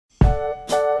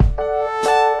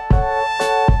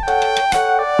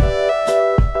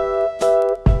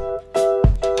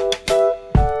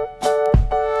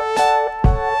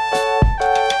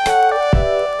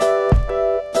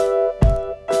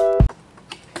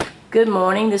Good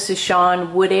morning, this is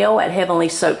Shawn Woodell at Heavenly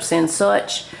Soaps and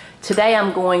Such. Today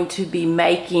I'm going to be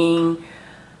making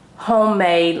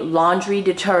homemade laundry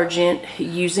detergent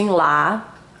using lye.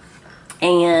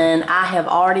 And I have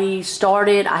already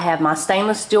started. I have my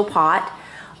stainless steel pot.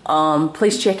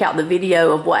 Please check out the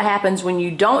video of what happens when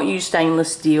you don't use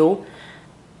stainless steel.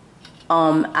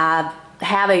 I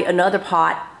have another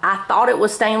pot. I thought it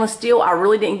was stainless steel. I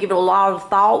really didn't give it a lot of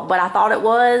thought, but I thought it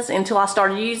was until I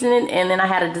started using it, and then I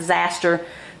had a disaster.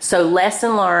 So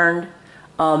lesson learned,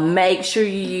 make sure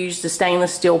you use the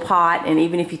stainless steel pot, and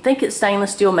even if you think it's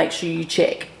stainless steel, make sure you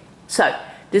check. So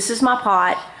this is my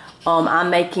pot.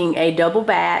 I'm making a double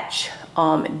batch.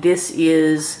 This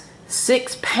is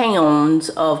 6 pounds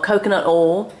of coconut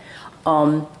oil.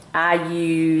 I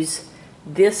use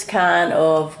this kind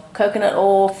of coconut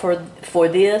oil for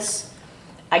this.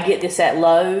 I get this at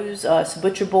Lowe's. It's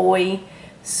Butcher Boy.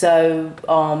 So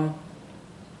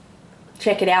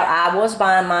check it out. I was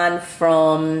buying mine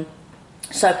from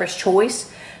Soaper's Choice,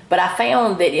 but I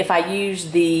found that if I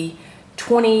use the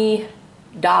 $20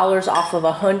 off of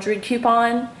 100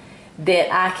 coupon,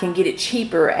 that I can get it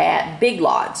cheaper at Big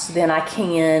Lots than I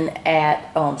can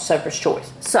at Soaper's Choice.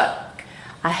 So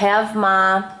I have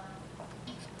my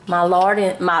my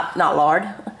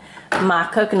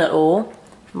coconut oil.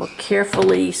 I'm going to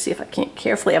carefully, see if I can't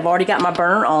carefully, I've already got my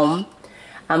burner on.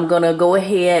 I'm going to go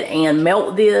ahead and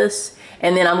melt this,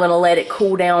 and then I'm going to let it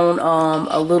cool down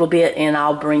a little bit, and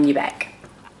I'll bring you back.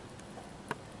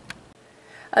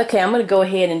 Okay, I'm going to go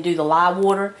ahead and do the lye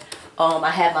water.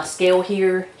 I have my scale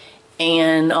here,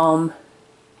 and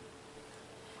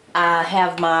I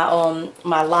have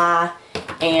my lye,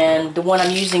 and the one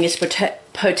I'm using is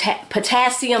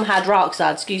potassium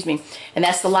hydroxide, excuse me, and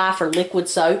that's the lye for liquid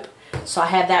soap. So I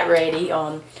have that ready.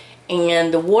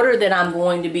 And the water that I'm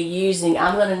going to be using,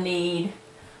 I'm going to need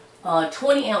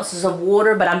 20 ounces of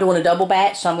water, but I'm doing a double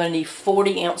batch, so I'm going to need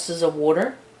 40 ounces of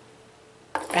water.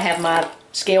 I have my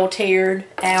scale tared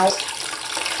out.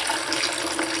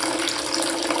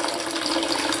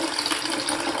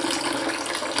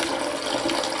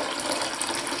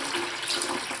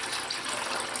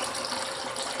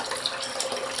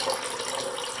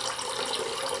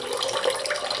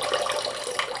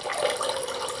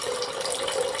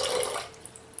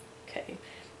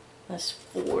 That's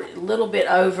a little bit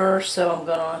over, so I'm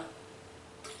gonna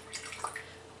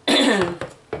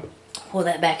pull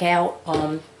that back out.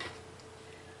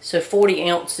 So 40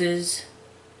 ounces.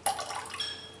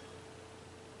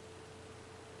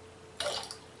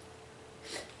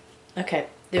 Okay,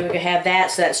 then we're gonna have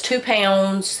that. So that's 2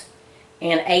 pounds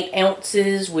and 8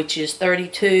 ounces, which is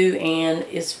 32 and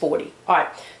is 40. All right,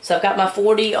 so I've got my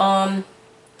 40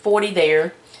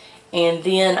 there, and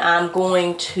then I'm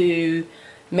going to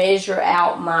measure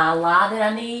out my lye that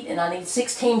I need, and I need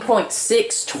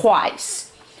 16.6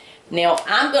 twice. Now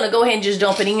I'm going to go ahead and just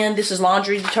dump it in. This is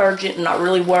laundry detergent. I'm not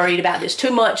really worried about this too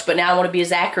much, but now I want to be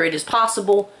as accurate as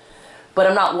possible, but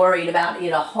I'm not worried about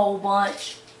it a whole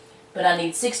bunch. But I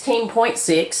need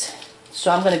 16.6, so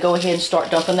I'm going to go ahead and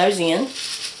start dumping those in,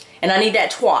 and I need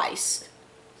that twice.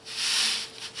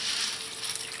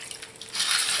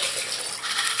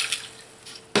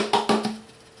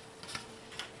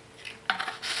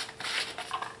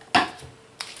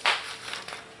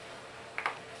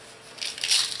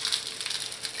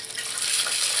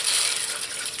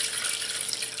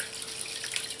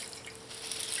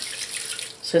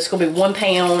 So it's going to be 1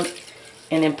 pound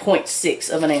and then 0.6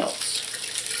 of an ounce.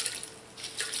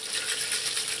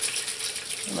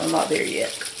 And I'm not there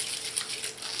yet.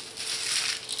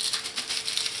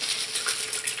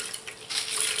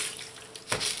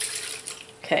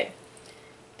 Okay.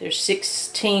 There's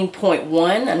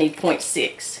 16.1. I need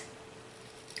 0.6.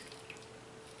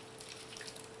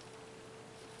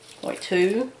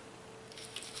 0.2.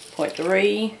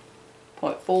 0.3.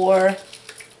 0.4.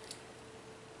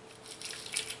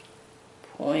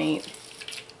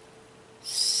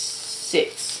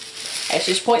 0.6.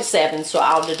 Actually, it's 0.7, so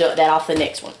I'll deduct that off the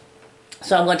next one.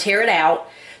 So I'm going to tear it out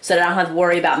so that I don't have to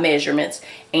worry about measurements.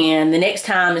 And the next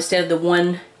time, instead of the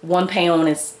one pound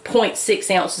is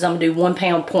 0.6 ounces, I'm going to do 1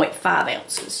 pound, 0.5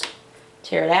 ounces.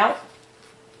 Tear it out.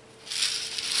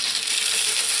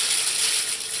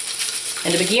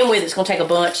 And to begin with, it's going to take a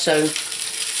bunch, so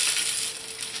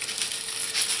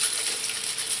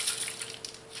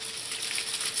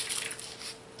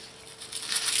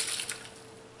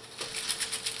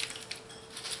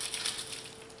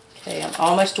okay, I'm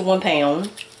almost to 1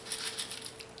 pound.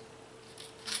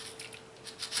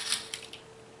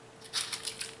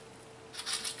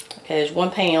 Okay, there's 1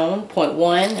 pound,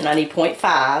 0.1, and I need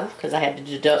 0.5 because I had to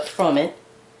deduct from it.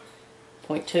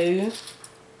 0.2,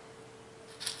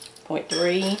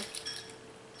 0.3,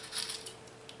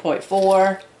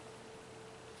 0.4,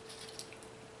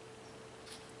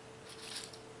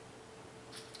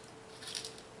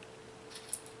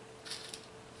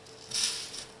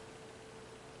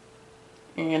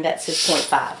 and that says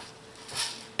 0.5.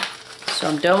 So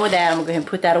I'm done with that. I'm going to go ahead and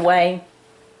put that away.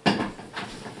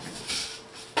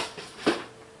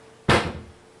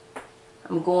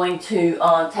 I'm going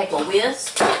to take a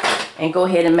whisk and go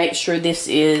ahead and make sure this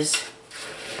is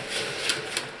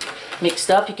mixed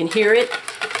up. You can hear it.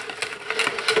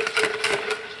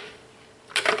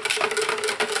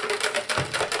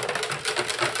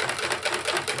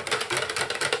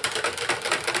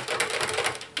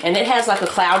 And it has like a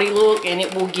cloudy look, and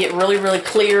it will get really, really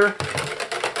clear.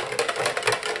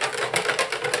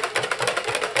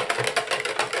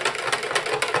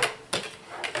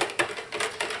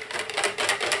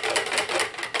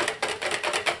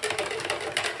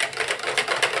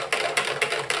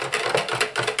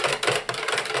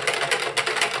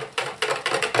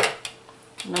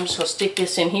 And I'm just going to stick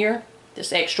this in here,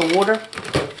 this extra water.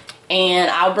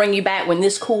 And I'll bring you back when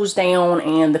this cools down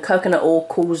and the coconut oil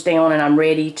cools down and I'm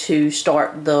ready to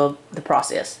start the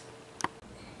process.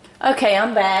 Okay,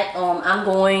 I'm back.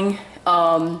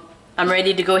 I'm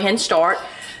ready to go ahead and start.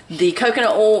 The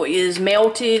coconut oil is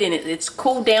melted and it's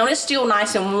cooled down. It's still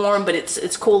nice and warm, but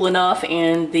it's cool enough,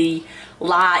 and the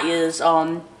lye is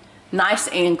nice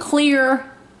and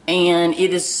clear, and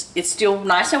it's still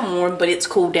nice and warm, but it's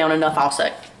cooled down enough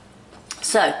also.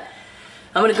 So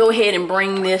I'm going to go ahead and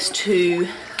bring this to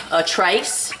a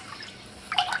trace.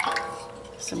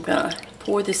 So I'm going to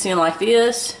pour this in like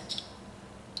this.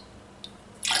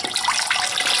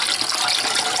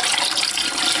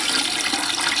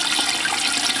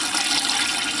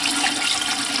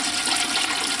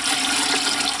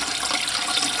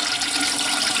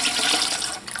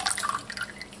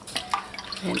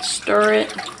 And stir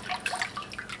it.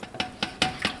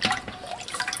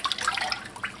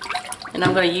 And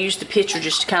I'm going to use the pitcher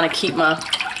just to kind of keep my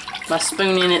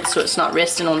spoon in it so it's not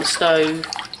resting on the stove.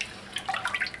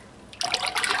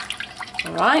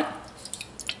 Alright.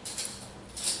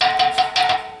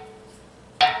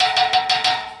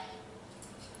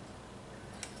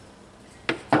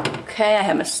 Okay, I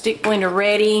have my stick blender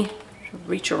ready.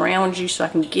 Reach around you so I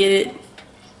can get it.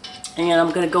 And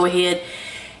I'm going to go ahead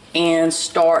and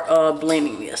start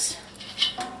blending this.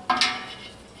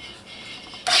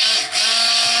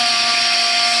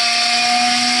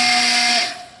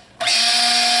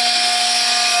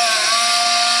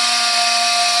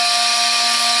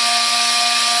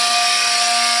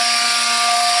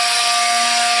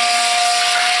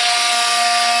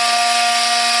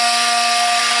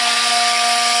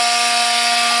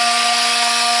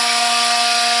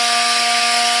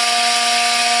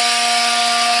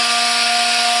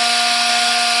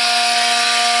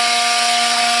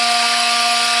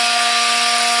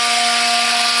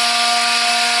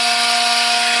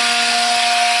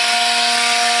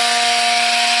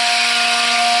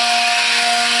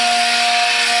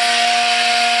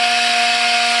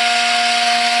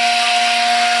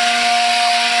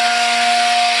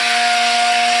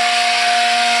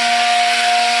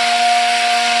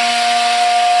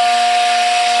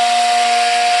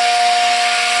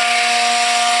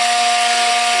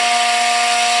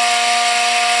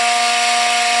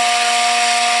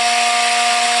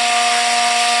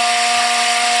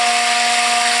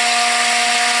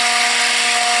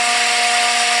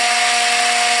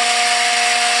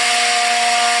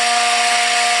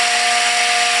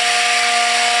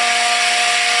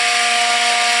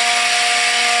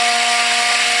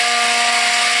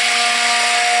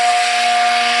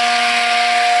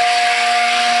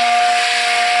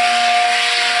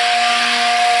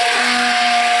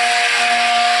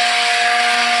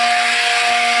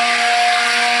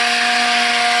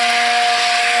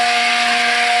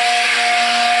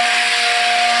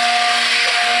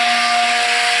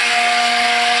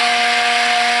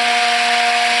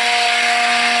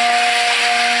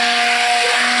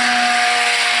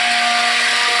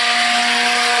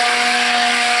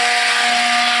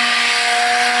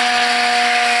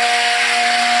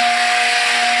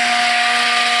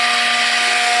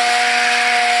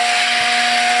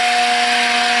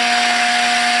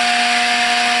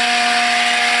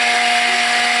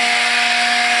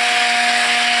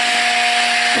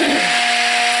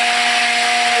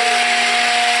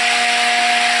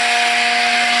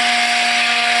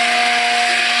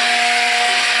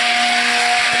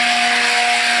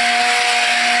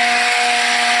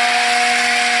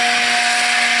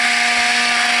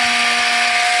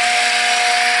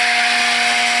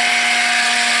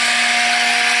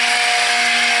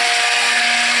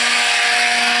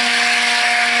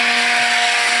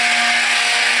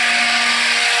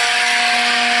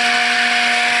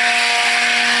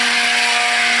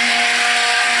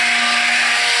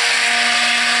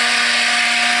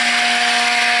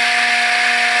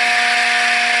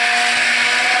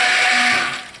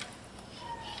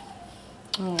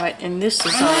 And this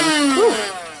is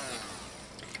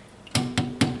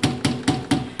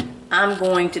I'm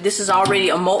going to, this is already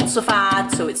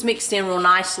emulsified, so it's mixed in real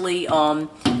nicely. I'm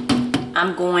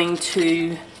going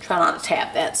to try not to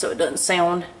tap that so it doesn't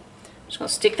sound. I'm just going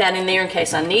to stick that in there in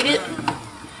case I need it.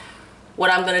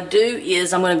 What I'm going to do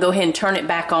is I'm going to go ahead and turn it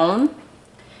back on.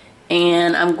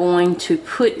 And I'm going to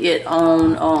put it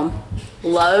on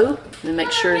low and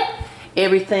make sure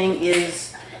everything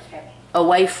is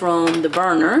away from the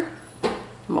burner.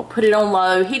 I'm going to put it on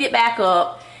low, heat it back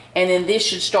up, and then this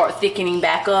should start thickening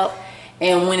back up.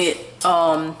 And when it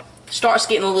starts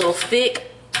getting a little thick,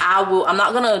 I'm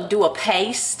not going to do a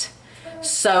paste,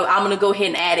 so I'm going to go ahead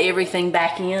and add everything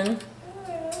back in.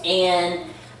 And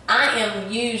I am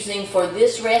using, for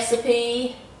this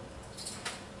recipe,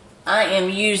 I am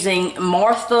using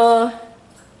Martha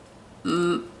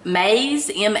May's,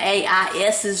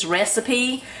 M-A-I-S's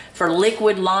recipe for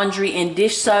liquid laundry and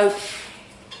dish soap.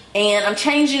 And I'm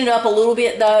changing it up a little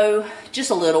bit though, just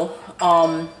a little.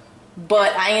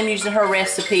 But I am using her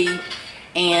recipe.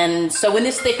 And so when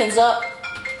this thickens up,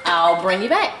 I'll bring you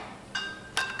back.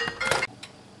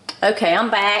 Okay, I'm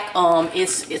back.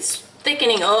 It's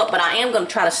thickening up, but I am going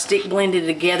to try to stick blend it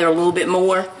together a little bit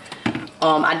more.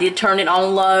 I did turn it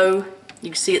on low. You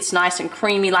can see it's nice and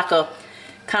creamy, like a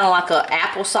kind of like a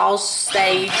applesauce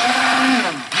stage.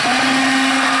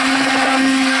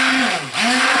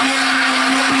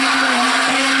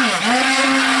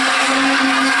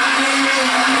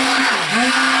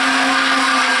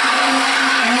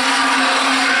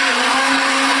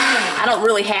 I don't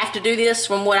really have to do this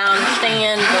from what I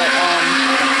understand, but I'm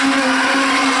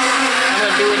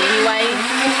going to do it anyway.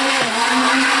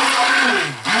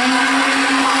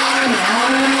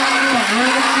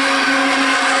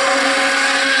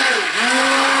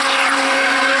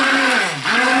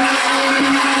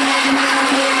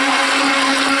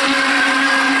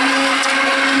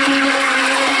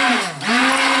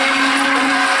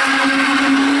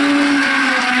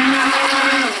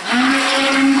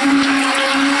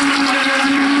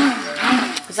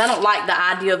 I don't like the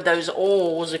idea of those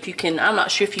oils. If you can, I'm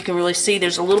not sure if you can really see,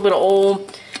 there's a little bit of oil.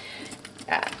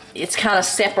 It's kind of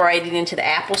separated into the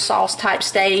applesauce type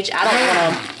stage. I don't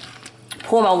want to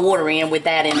pour my water in with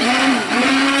that in it.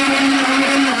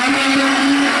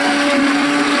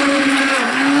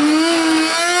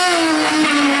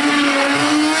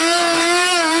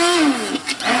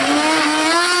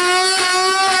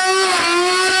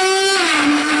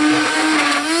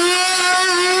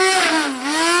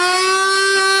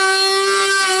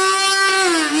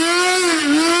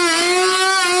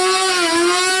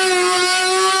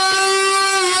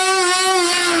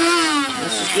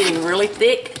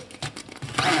 Thick.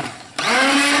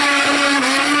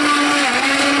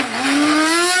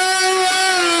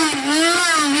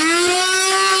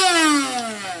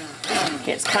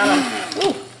 It's kind of,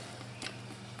 ooh.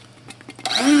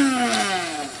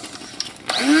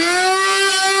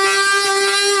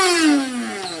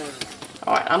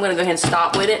 Alright, I'm going to go ahead and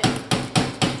stop with it.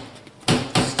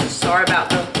 Sorry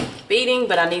about the beating,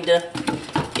 but I need to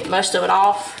get most of it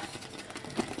off.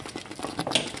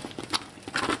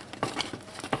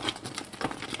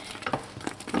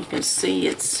 See,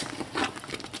 it's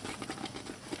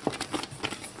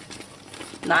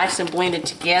nice and blended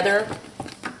together.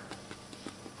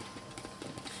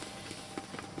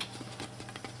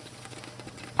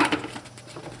 I'm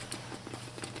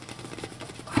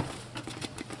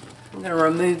going to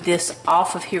remove this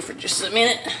off of here for just a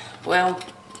minute. Well,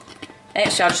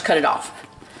 actually I'll just cut it off.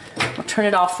 I'll turn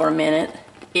it off for a minute.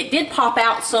 It did pop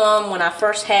out some when I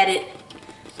first had it.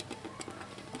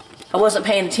 I wasn't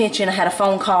paying attention. I had a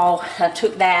phone call. I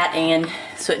took that, and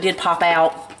so it did pop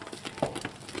out.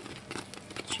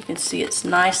 As you can see, it's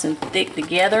nice and thick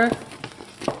together.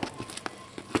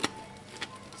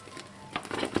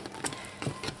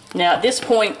 Now at this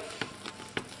point,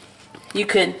 you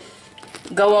could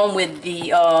go on with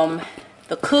the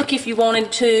cook if you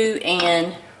wanted to,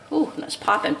 and ooh, that's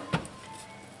popping.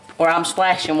 Or I'm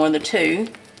splashing, one of the two.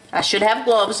 I should have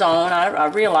gloves on. I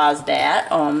realized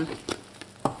that.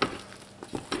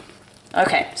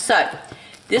 Okay, so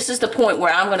this is the point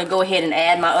where I'm going to go ahead and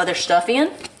add my other stuff in.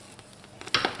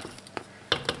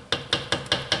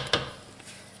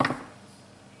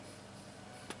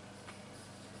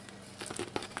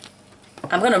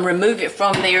 I'm going to remove it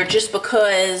from there just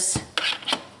because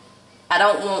I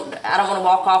don't want to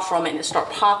walk off from it and it start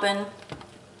popping.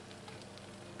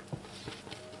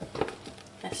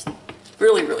 That's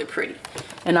really, really pretty.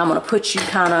 And I'm going to put you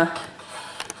kind of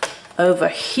over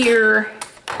here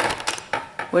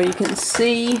where you can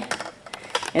see.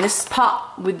 And this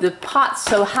pot, with the pot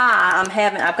so high,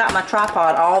 I've got my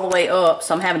tripod all the way up,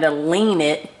 so I'm having to lean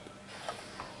it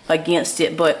against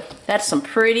it, but that's some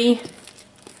pretty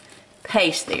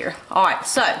paste there. Alright,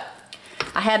 so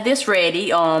I have this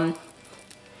ready, and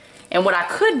what I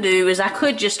could do is I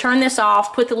could just turn this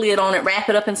off, put the lid on it, wrap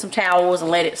it up in some towels, and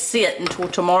let it sit until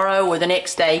tomorrow or the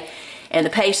next day, and the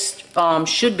paste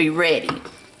should be ready.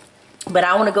 But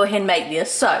I want to go ahead and make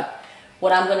this. So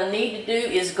what I'm going to need to do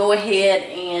is go ahead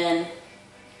and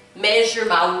measure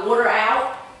my water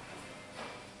out.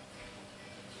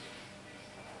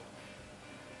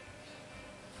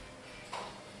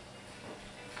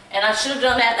 And I should have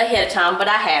done that ahead of time, but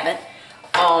I haven't.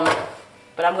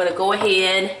 But I'm going to go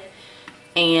ahead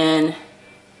and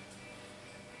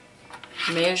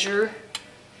measure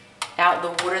out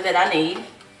the water that I need.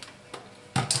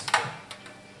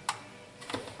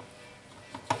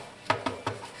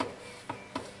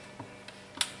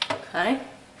 Okay.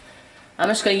 I'm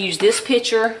just going to use this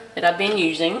pitcher that I've been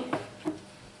using.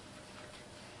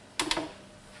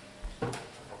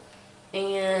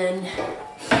 And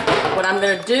what I'm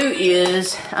going to do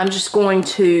is I'm just going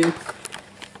to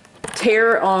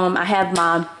tear, I have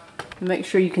my, make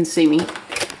sure you can see me.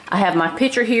 I have my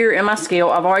pitcher here and my scale.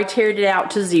 I've already teared it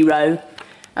out to 0.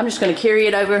 I'm just going to carry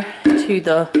it over to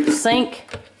the sink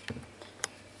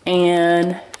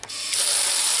and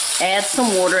add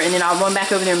some water, and then I'll run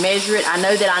back over there and measure it. I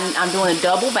know that I'm doing a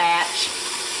double batch,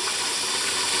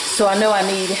 so I know I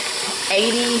need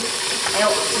 80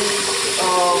 ounces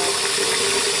of,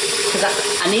 because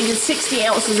I needed 60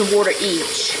 ounces of water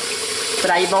each, but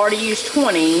I've already used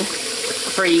 20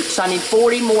 for each, so I need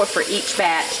 40 more for each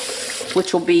batch,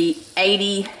 which will be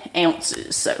 80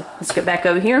 ounces. So let's get back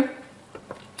over here,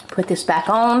 put this back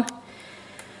on.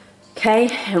 Okay,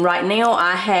 and right now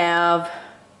I have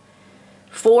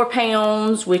 4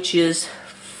 pounds, which is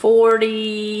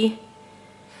 40,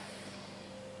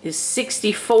 is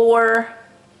 64,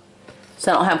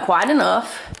 so I don't have quite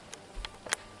enough.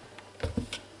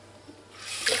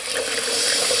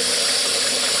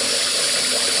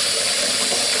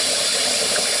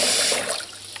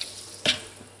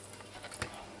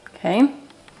 Okay,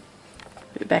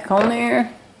 put it back on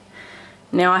there.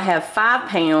 Now I have 5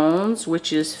 pounds,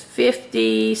 which is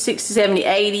 50, 60, 70,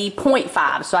 80,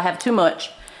 0.5. So I have too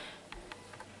much.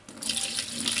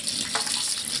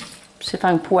 See if I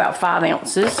can pour out 5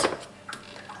 ounces.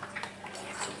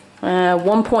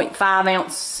 1.5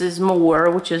 ounces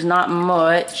more, which is not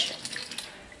much.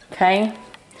 Okay.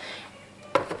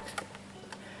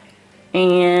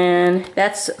 And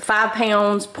that's 5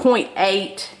 pounds,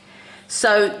 0.8.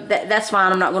 So that's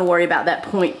fine. I'm not going to worry about that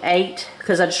 0.8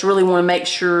 because I just really want to make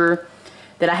sure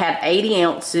that I have 80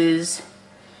 ounces,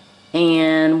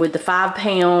 and with the 5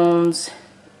 pounds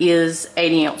is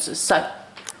 80 ounces. So what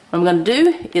I'm going to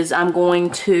do is I'm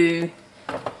going to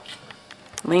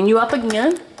lean you up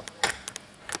again. See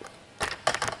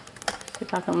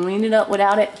if I can lean it up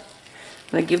without it.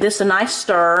 I'm going to give this a nice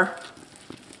stir,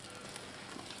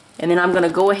 and then I'm going to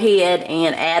go ahead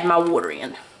and add my water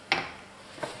in.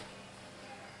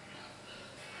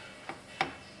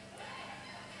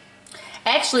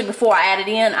 Actually, before I add it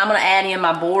in, I'm going to add in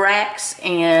my borax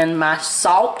and my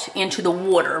salt into the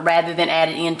water rather than add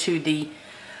it into the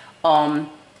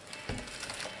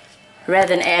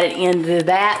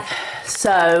that.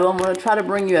 So I'm going to try to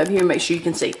bring you up here and make sure you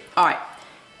can see. All right.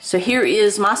 So here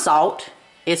is my salt.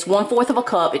 It's 1/4 of a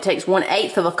cup. It takes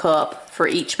 1/8 of a cup for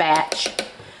each batch.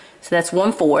 So that's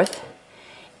 1/4.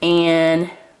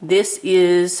 And this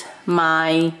is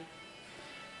my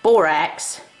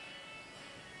borax.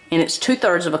 And it's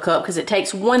 2/3 of a cup because it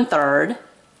takes 1/3.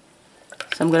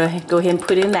 So I'm going to go ahead and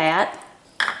put in that.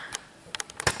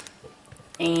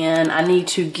 And I need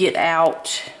to get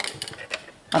out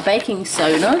my baking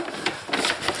soda.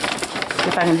 See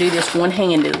if I can do this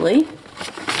one-handedly.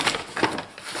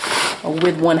 Or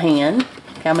with one hand.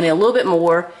 Okay, I'm going to need a little bit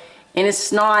more. And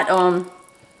it's not,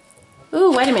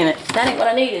 ooh, wait a minute. That ain't what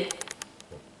I needed.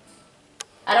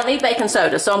 I don't need baking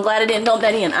soda, so I'm glad I didn't dump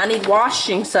that in. I need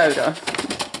washing soda.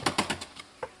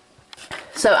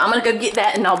 So I'm going to go get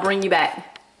that and I'll bring you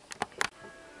back.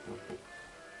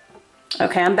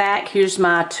 Okay, I'm back. Here's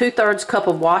my 2/3 cup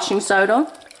of washing soda.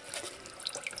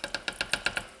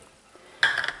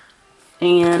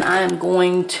 And I am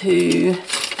going to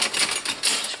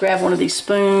just grab one of these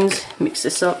spoons, mix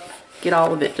this up, get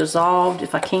all of it dissolved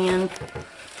if I can,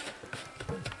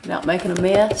 without making a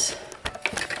mess.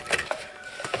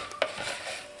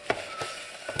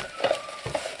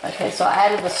 Okay, so I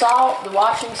added the salt, the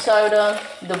washing soda,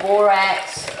 the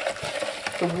borax,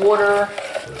 the water.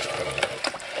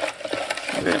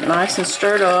 Get it nice and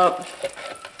stirred up.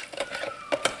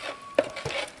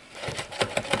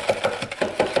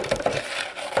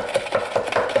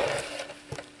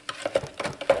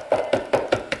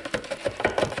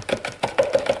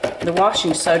 the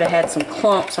washing soda had some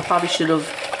clumps. I probably should have.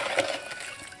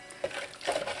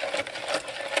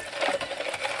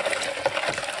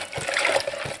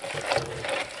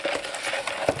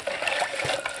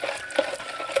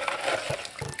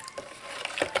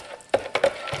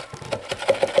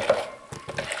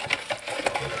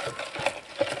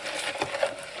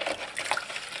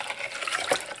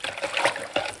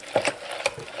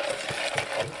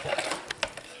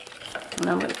 And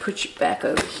I'm going to put you back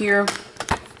over here.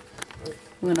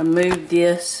 I'm going to move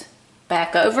this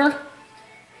back over.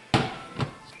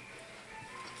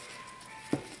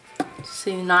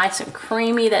 See, nice and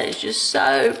creamy. That is just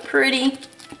so pretty.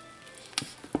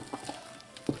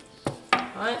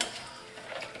 Alright.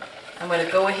 I'm going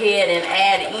to go ahead and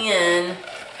add in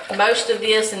most of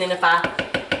this, and then if I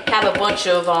have a bunch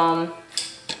of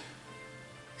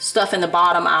stuff in the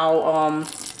bottom, I'll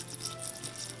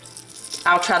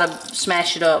try to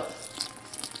smash it up.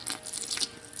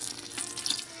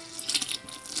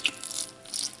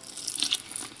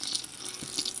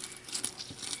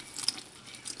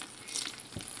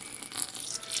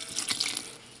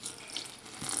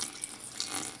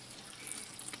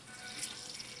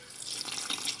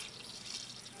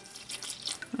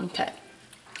 Okay.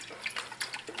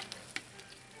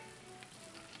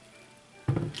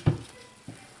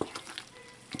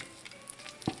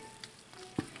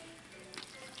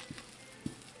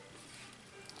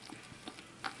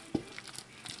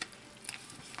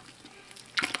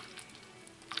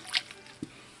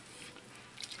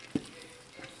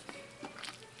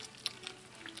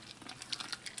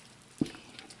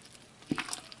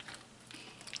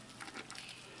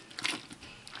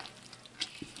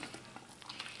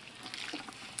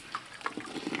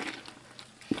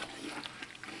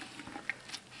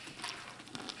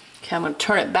 Okay, I'm going to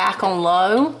turn it back on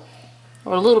low,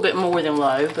 or a little bit more than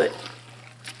low, but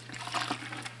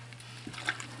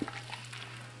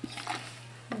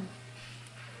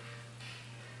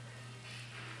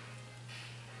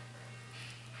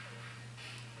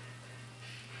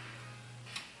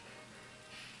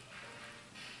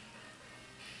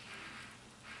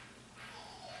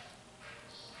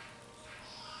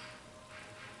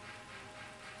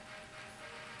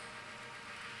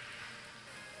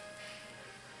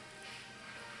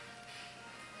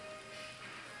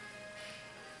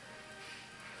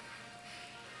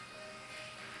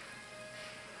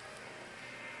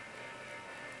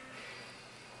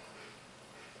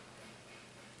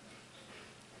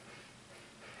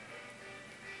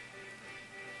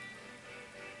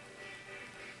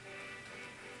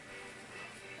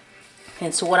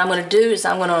and so what I'm going to do is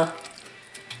I'm going to,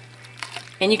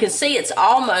 and you can see it's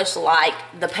almost like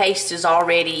the paste is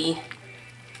already,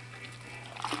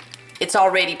 it's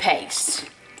already paste.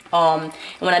 And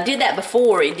when I did that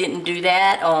before, it didn't do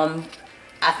that.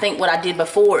 I think what I did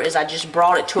before is I just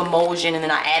brought it to emulsion and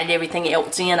then I added everything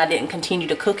else in. I didn't continue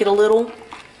to cook it a little.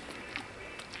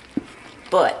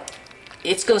 But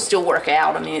it's going to still work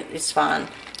out. I mean, it's fine.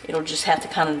 It'll just have to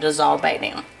kind of dissolve back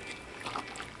down.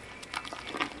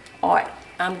 Alright,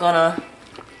 I'm gonna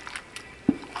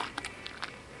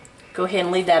go ahead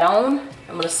and leave that on.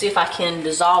 I'm gonna see if I can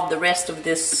dissolve the rest of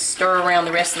this, stir around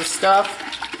the rest of the stuff.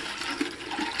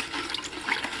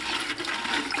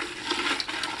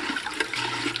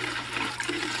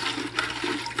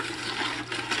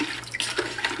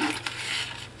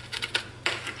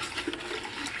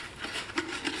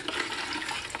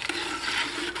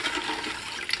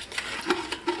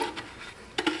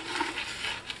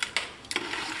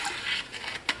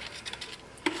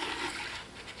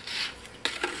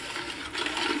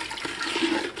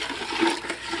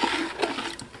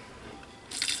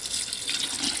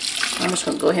 I'm just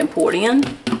going to go ahead and pour it in.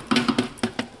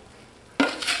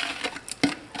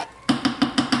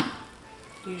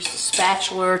 Use the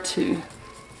spatula to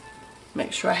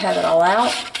make sure I have it all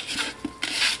out.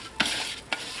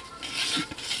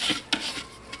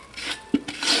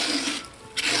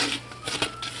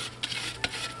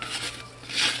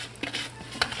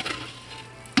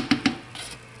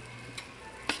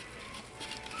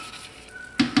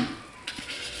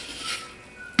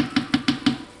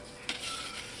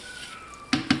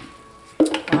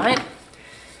 Alright, I'm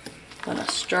going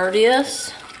to stir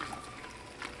this.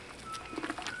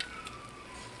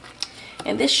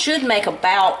 And this should make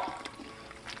about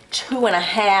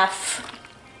 2.5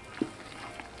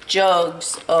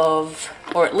 jugs of,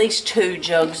 or at least 2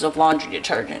 jugs of laundry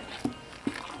detergent.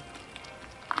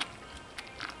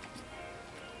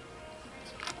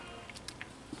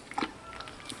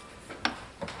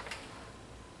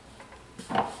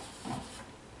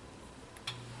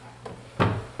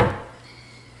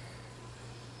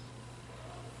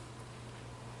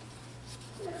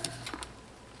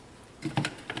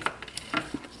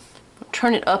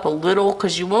 turn it up a little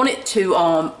because you want it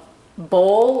to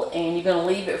boil, and you're going to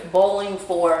leave it boiling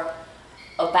for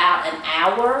about an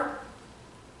hour.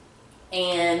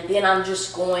 And then I'm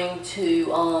just going to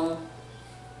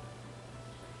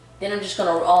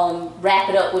wrap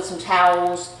it up with some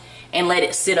towels and let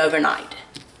it sit overnight.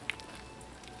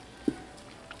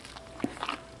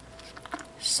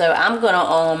 So I'm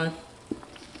gonna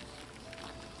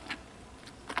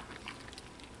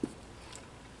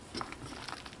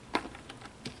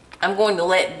I'm going to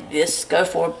let this go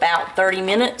for about 30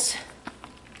 minutes.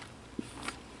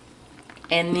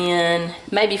 And then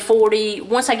maybe 40.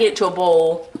 Once I get it to a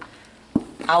boil,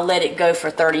 I'll let it go for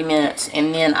 30 minutes,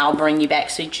 and then I'll bring you back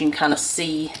so you can kind of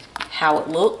see how it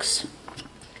looks.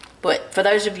 But for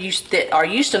those of you that are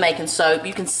used to making soap,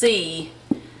 you can see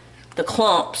the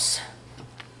clumps.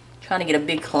 I'm trying to get a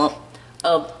big clump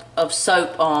of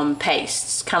soap paste.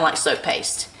 It's kind of like soap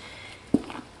paste.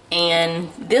 And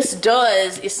this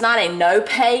it's not a no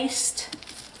paste.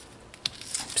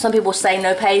 Some people say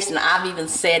no paste, and I've even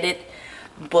said it.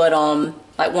 But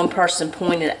like one person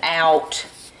pointed out,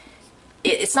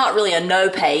 it's not really a no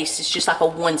paste, it's just like a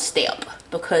one step,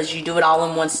 because you do it all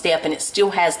in one step and it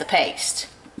still has the paste.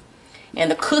 And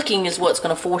the cooking is what's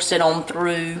going to force it on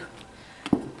through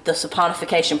the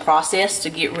saponification process to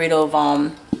get rid of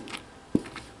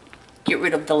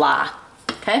the lye.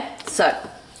 Okay, so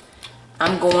I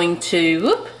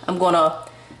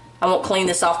won't clean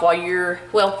this off while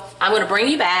I'm going to bring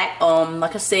you back.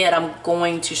 Like I said, I'm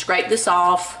going to scrape this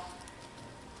off,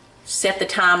 set the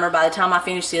timer. By the time I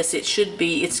finish this,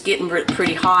 it's getting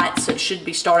pretty hot, so it should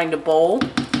be starting to boil.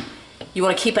 You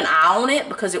want to keep an eye on it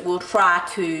because it will try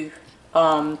to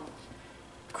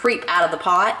creep out of the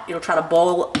pot. It'll try to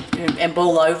boil and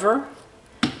boil over.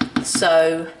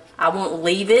 So I won't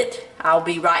leave it. I'll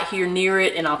be right here near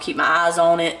it, and I'll keep my eyes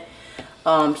on it.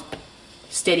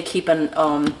 Steady keeping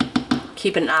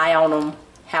an eye on them,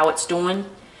 how it's doing.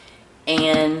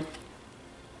 And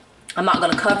I'm not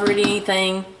going to cover it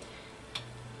anything.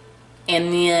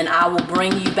 And then I will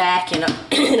bring you back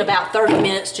in about 30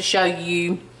 minutes to show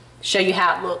you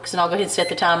how it looks. And I'll go ahead and set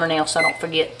the timer now so I don't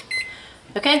forget.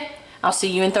 Okay, I'll see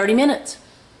you in 30 minutes.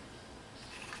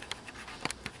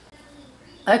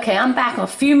 Okay, I'm back a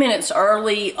few minutes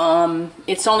early.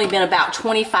 It's only been about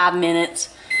 25 minutes.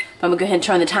 I'm going to go ahead and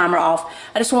turn the timer off.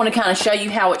 I just want to kind of show you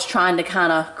how it's trying to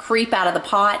kind of creep out of the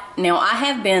pot. Now, I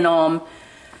have been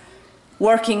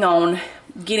working on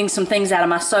getting some things out of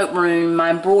my soap room, my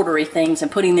embroidery things,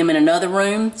 and putting them in another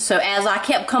room. So as I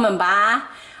kept coming by,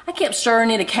 I kept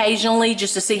stirring it occasionally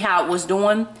just to see how it was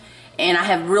doing. And I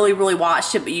have really, really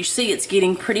watched it, but you see it's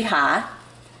getting pretty high.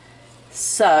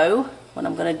 So what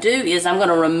I'm going to do is I'm going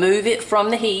to remove it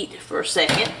from the heat for a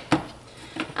second.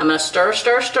 I'm going to stir,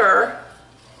 stir, stir.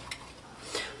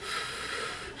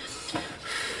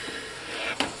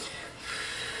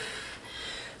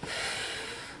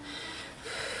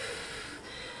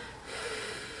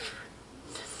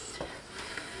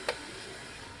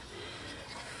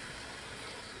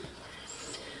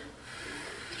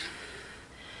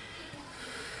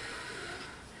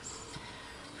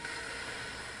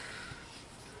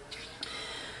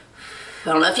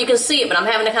 I don't know if you can see it, but I'm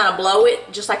having to kind of blow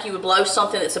it just like you would blow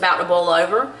something that's about to boil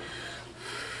over.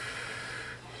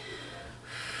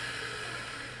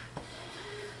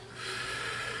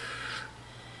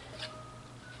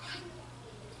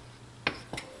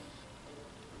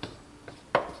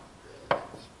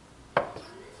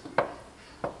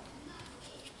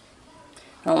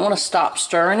 I don't want to stop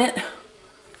stirring it. I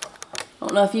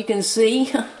don't know if you can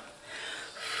see.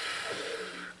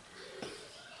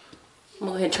 I'm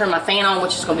going to go ahead and turn my fan on,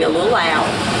 which is going to be a little loud.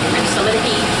 Get rid of some of the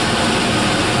heat.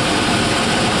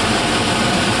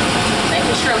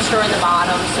 Making sure I'm stirring the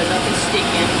bottom so nothing's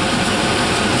sticking.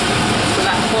 So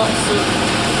got clumps of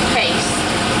paste.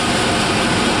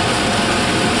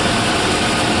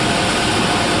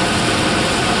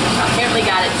 I apparently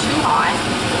got it too hot.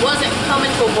 It wasn't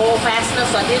coming to a boil fast enough,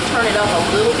 so I did turn it up a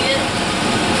little bit.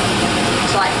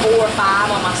 It's like 4 or 5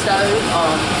 on my stove.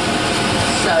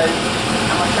 So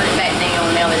I'm going to turn it back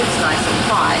down now that it's nice and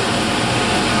hot.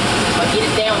 I'll get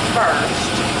it down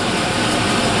first.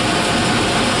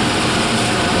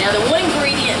 Now the one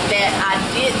ingredient that I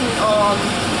didn't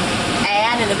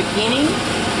add in the beginning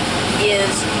is,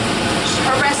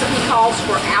 her recipe calls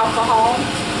for alcohol.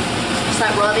 It's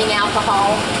like rubbing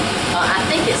alcohol. I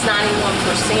think it's 91%.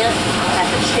 I'll have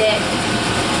to check.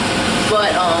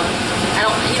 But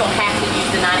you don't have to use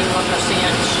the 91%.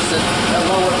 It's just a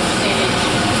lower percentage.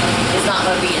 It's not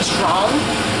going to be as strong.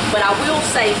 But I will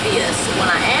say this, when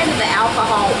I added the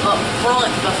alcohol up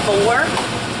front before,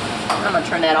 I'm going to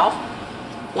turn that off.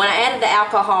 when I added the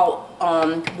alcohol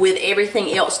with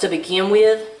everything else to begin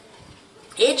with,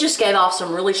 it just gave off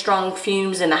some really strong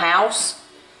fumes in the house.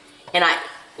 And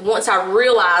once I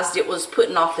realized it was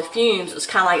putting off the fumes, it was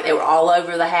kind of like they were all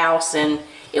over the house, and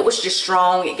it was just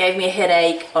strong. It gave me a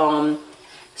headache.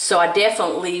 So I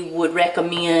definitely would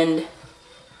recommend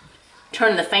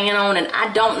turning the fan on. And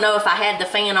I don't know if I had the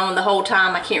fan on the whole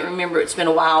time. I can't remember. It's been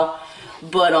a while.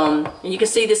 But you can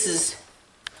see this is,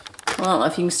 I don't know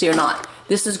if you can see or not.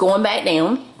 This is going back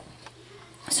down.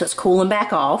 So it's cooling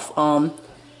back off.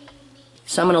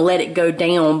 So I'm going to let it go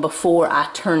down before I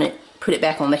put it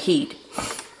back on the heat.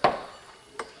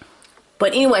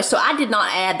 But anyway, so I did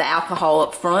not add the alcohol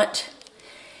up front.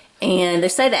 And they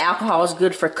say the alcohol is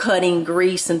good for cutting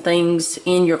grease and things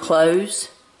in your clothes.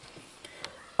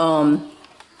 And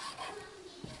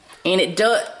it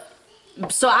does.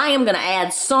 So I am going to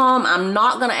add some. I'm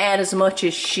not going to add as much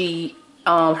as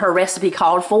her recipe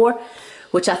called for,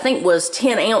 which I think was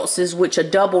 10 ounces, which a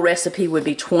double recipe would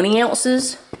be 20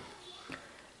 ounces.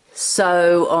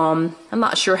 So I'm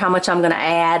not sure how much I'm going to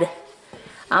add.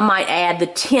 I might add the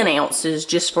 10 ounces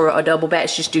just for a double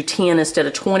batch, just do 10 instead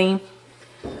of 20.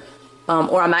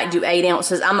 Or I might do 8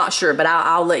 ounces. I'm not sure, but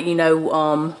I'll let you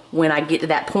know when I get to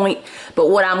that point. But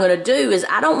what I'm going to do is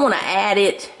I don't want to add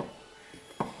it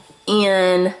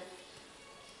in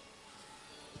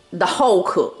the whole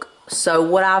cook. So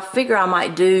what I figure I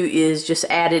might do is just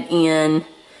add it in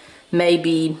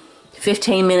maybe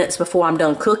 15 minutes before I'm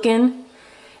done cooking.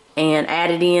 And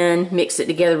add it in, mix it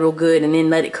together real good, and then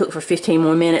let it cook for 15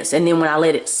 more minutes. And then when I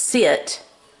let it sit,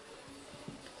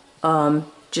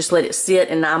 just let it sit.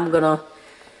 And I'm gonna,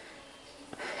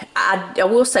 I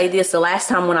will say this, the last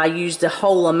time when I used the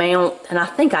whole amount, and I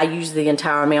think I used the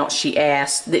entire amount she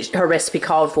asked, that her recipe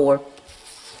called for,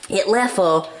 it left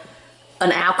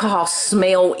an alcohol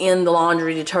smell in the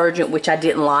laundry detergent, which I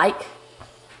didn't like.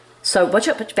 So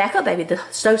back up, baby, the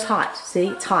stove's hot. See,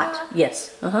 it's hot.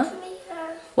 Yes,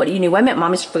 What do you need? Wait a minute,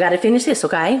 Mommy's forgot to finish this,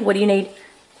 okay? What do you need?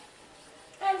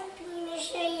 I'm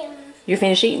finished eating. You're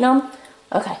finished eating them?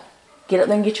 Okay. Get up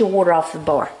there and get your water off the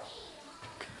bar.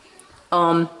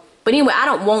 But anyway, I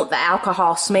don't want the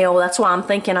alcohol smell. That's why I'm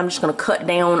thinking I'm just going to cut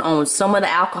down on some of the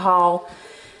alcohol.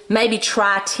 Maybe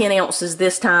try 10 ounces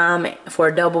this time for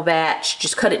a double batch.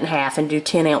 Just cut it in half and do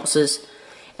 10 ounces.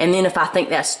 And then if I think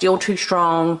that's still too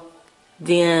strong,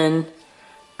 then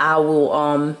I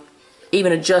will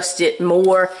even adjust it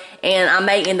more, and I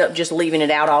may end up just leaving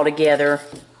it out altogether.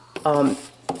 I'll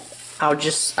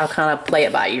kind of play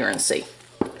it by ear and see.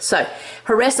 So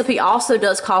her recipe also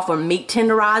does call for meat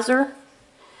tenderizer,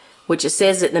 which it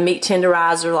says that the meat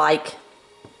tenderizer like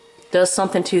does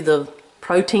something to the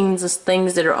proteins and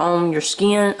things that are on your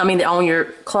skin, on your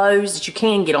clothes, that you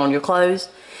can get on your clothes.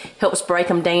 Helps break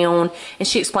them down, and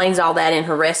she explains all that in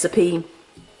her recipe.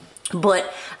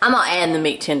 But I'm not adding the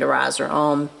meat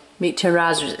tenderizer. Meat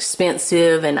tenderizer is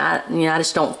expensive, and I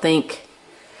just don't think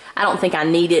I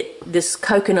need it. This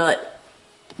coconut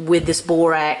with this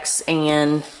borax,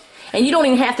 and you don't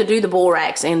even have to do the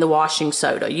borax and the washing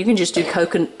soda. You can just do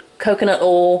coconut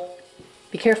oil.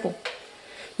 Be careful.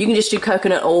 You can just do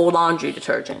coconut oil laundry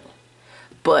detergent.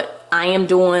 But I am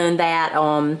doing that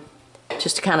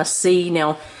just to kind of see.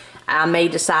 Now, I may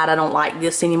decide I don't like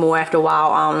this anymore after a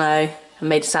while. I don't know. I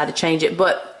may decide to change it,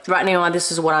 but right now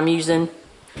this is what I'm using.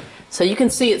 So you can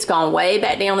see it's gone way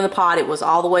back down in the pot. It was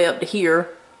all the way up to here,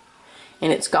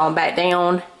 and it's gone back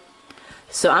down.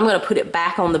 So I'm going to put it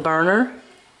back on the burner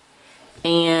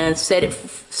and set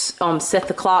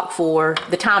the clock for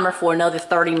the timer for another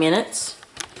 30 minutes.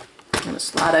 I'm going to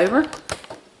slide over.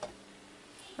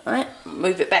 All right,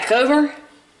 move it back over.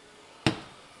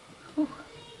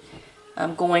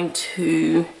 I'm going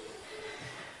to.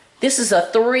 This is a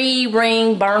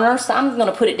 3-ring burner, so I'm going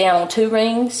to put it down on 2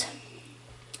 rings.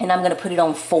 And I'm going to put it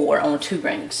on 4 on 2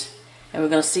 rings. And we're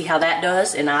going to see how that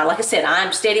does. And like I said,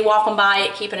 I'm steady walking by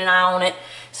it, keeping an eye on it.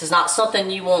 This is not something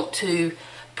you want to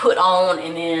put on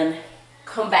and then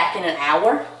come back in an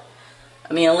hour.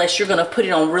 Unless you're going to put it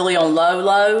on really on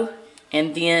low,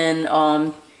 and then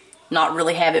not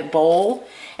really have it boil,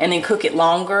 and then cook it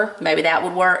longer. Maybe that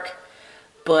would work.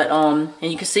 But, and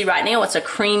you can see right now it's a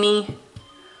creamy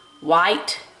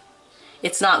white.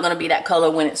 It's not going to be that color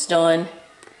when it's done.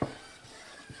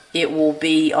 It will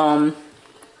be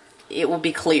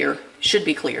clear. Should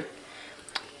be clear.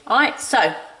 Alright,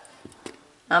 so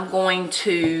I'm going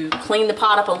to clean the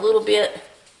pot up a little bit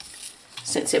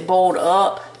since it boiled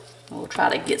up. We'll try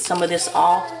to get some of this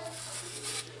off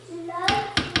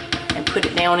and put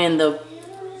it down in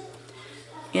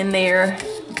there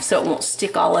so it won't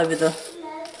stick all over the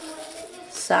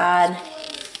side.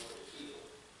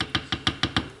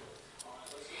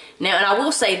 Now, and I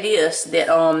will say this, that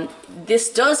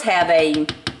this does have a,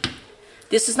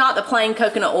 this is not the plain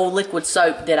coconut oil liquid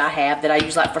soap that I have, that I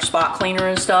use like for spot cleaner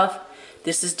and stuff.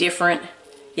 This is different.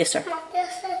 Yes, sir.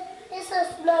 This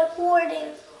says no recording.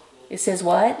 It says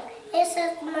what? It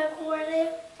says no recording.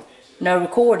 No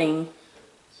recording.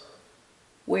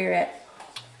 Where at?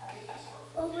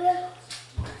 Over there.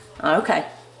 Okay. It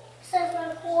says no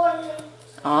recording.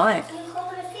 All right. You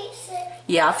going to fix it?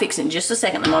 Yeah, I'll fix it in just a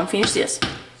second. I'm gonna finish this.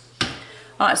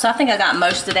 All right, so I think I got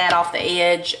most of that off the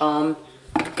edge, and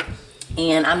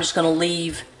I'm just gonna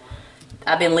leave.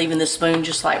 I've been leaving the spoon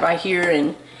just like right here,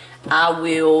 and I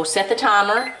will set the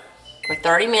timer for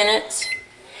 30 minutes,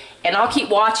 and I'll keep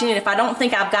watching it. If I don't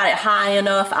think I've got it high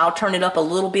enough, I'll turn it up a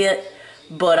little bit.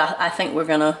 But I think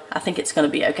it's gonna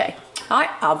be okay. All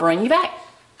right, I'll bring you back.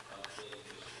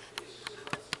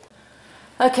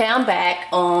 Okay, I'm back.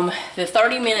 The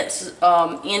 30 minutes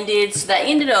ended, so that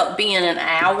ended up being an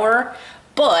hour,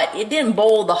 but it didn't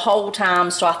boil the whole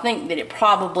time, so I think that it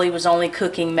probably was only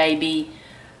cooking maybe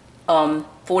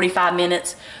 45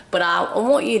 minutes. But I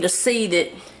want you to see that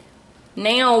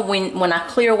now when I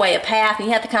clear away a path, and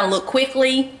you have to kind of look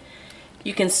quickly,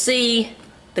 you can see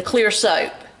the clear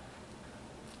soap.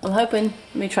 I'm hoping,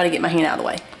 let me try to get my hand out of the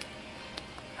way.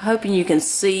 I'm hoping you can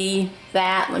see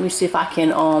that. Let me see if I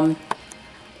can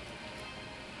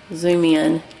zoom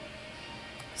in.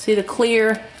 See the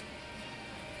clear?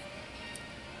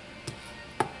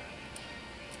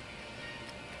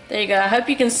 There you go. I hope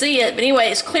you can see it. But anyway,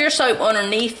 it's clear soap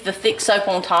underneath the thick soap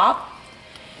on top.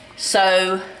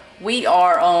 So we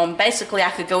are basically, I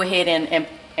could go ahead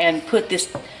and put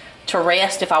this to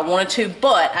rest if I wanted to,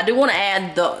 but I do want to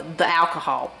add the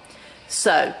alcohol.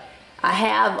 So I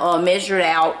have measured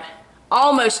out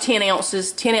almost 10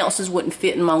 ounces. 10 ounces wouldn't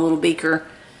fit in my little beaker,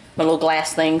 my little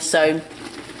glass thing. So,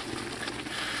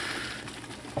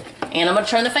 and I'm going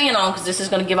to turn the fan on because this is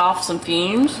going to give off some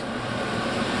fumes.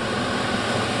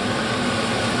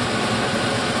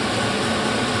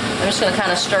 I'm just going to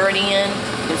kind of stir it in.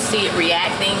 You can see it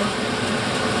reacting.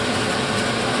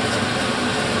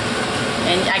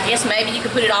 And I guess maybe you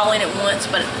could put it all in at once,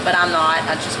 but I'm not.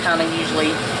 I just kind of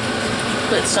usually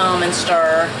put some and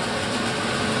stir.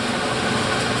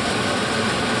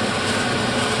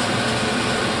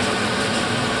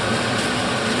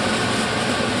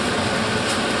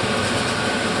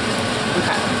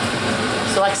 Okay.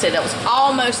 So like I said, that was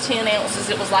almost 10 ounces.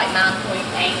 It was like 9.8,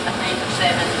 I think, or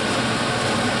 7.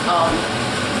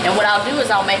 And what I'll do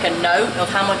is I'll make a note of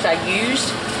how much I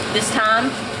used this time,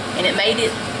 and it made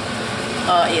it,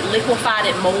 it liquefied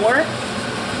it more.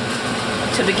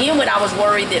 To begin with, I was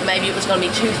worried that maybe it was going to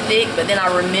be too thick, but then I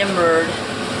remembered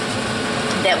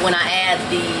that when I add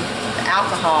the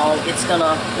alcohol, it's going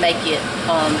to make it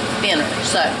thinner.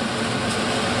 So,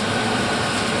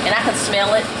 and I can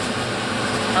smell it.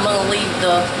 I'm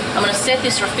going to set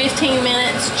this for 15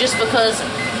 minutes just because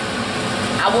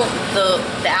I want the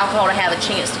alcohol to have a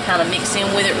chance to kind of mix in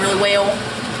with it really well.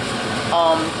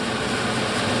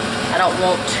 I don't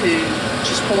want to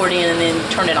just pour it in and then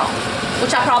turn it off,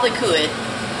 which I probably could,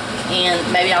 and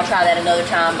maybe I'll try that another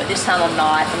time, but this time I'm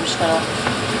not. I'm just going to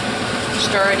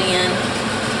stir it in,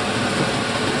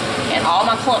 and all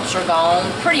my clumps are gone,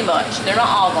 pretty much. They're not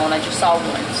all gone, I just saw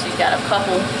one. So you've got a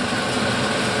couple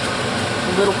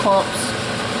little clumps,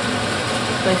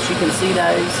 I guess you can see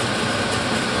those.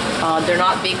 They're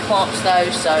not big clumps though,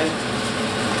 so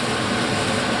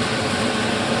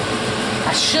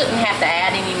I shouldn't have to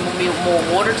add any more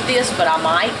water to this, but I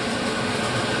might.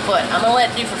 But I'm going to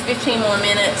let it do for 15 more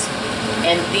minutes,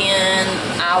 and then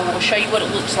I will show you what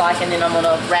it looks like, and then I'm going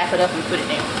to wrap it up and put it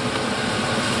down.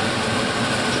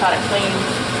 Try to clean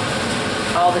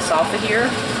all this off of here,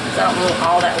 because I don't want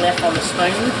all that left on the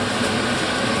spoon.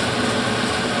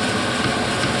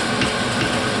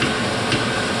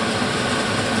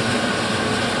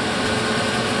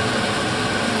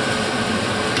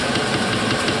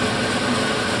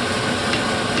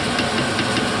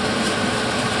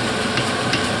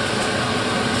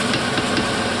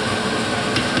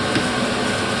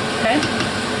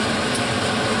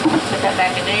 That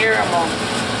back in there. I'm going to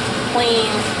clean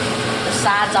the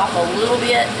sides off a little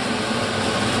bit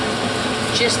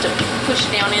just to push it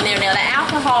down in there. Now the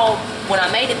alcohol, when I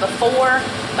made it before,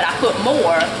 but I put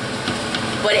more,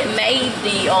 but it made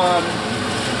the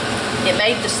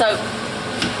soap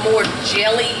more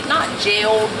jelly, not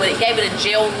gelled, but it gave it a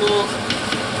gel look,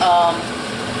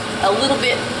 a little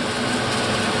bit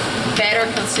better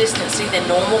consistency than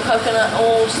normal coconut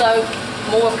oil soap.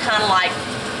 More kind of like,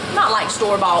 not like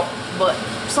store-bought, but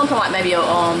something like maybe a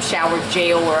shower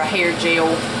gel or a hair gel.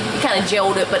 You kind of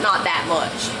gelled it, but not that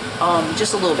much.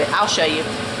 just a little bit. I'll show you,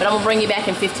 but I'm gonna bring you back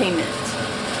in 15 minutes.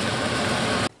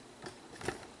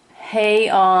 Hey,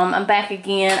 I'm back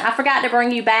again. I forgot to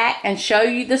bring you back and show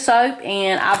you the soap,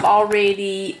 and I've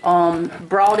already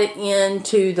brought it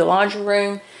into the laundry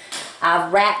room.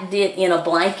 I've wrapped it in a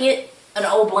blanket, an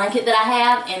old blanket that I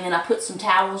have, and then I put some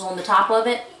towels on the top of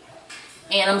it.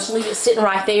 And I'm just leave it sitting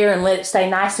right there and let it stay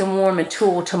nice and warm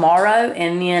until tomorrow,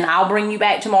 and then I'll bring you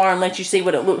back tomorrow and let you see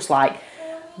what it looks like.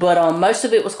 But most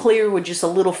of it was clear with just a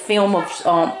little film of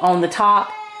on the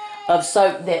top of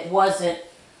soap that wasn't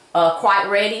quite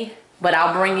ready. But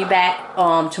I'll bring you back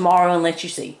tomorrow and let you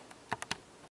see.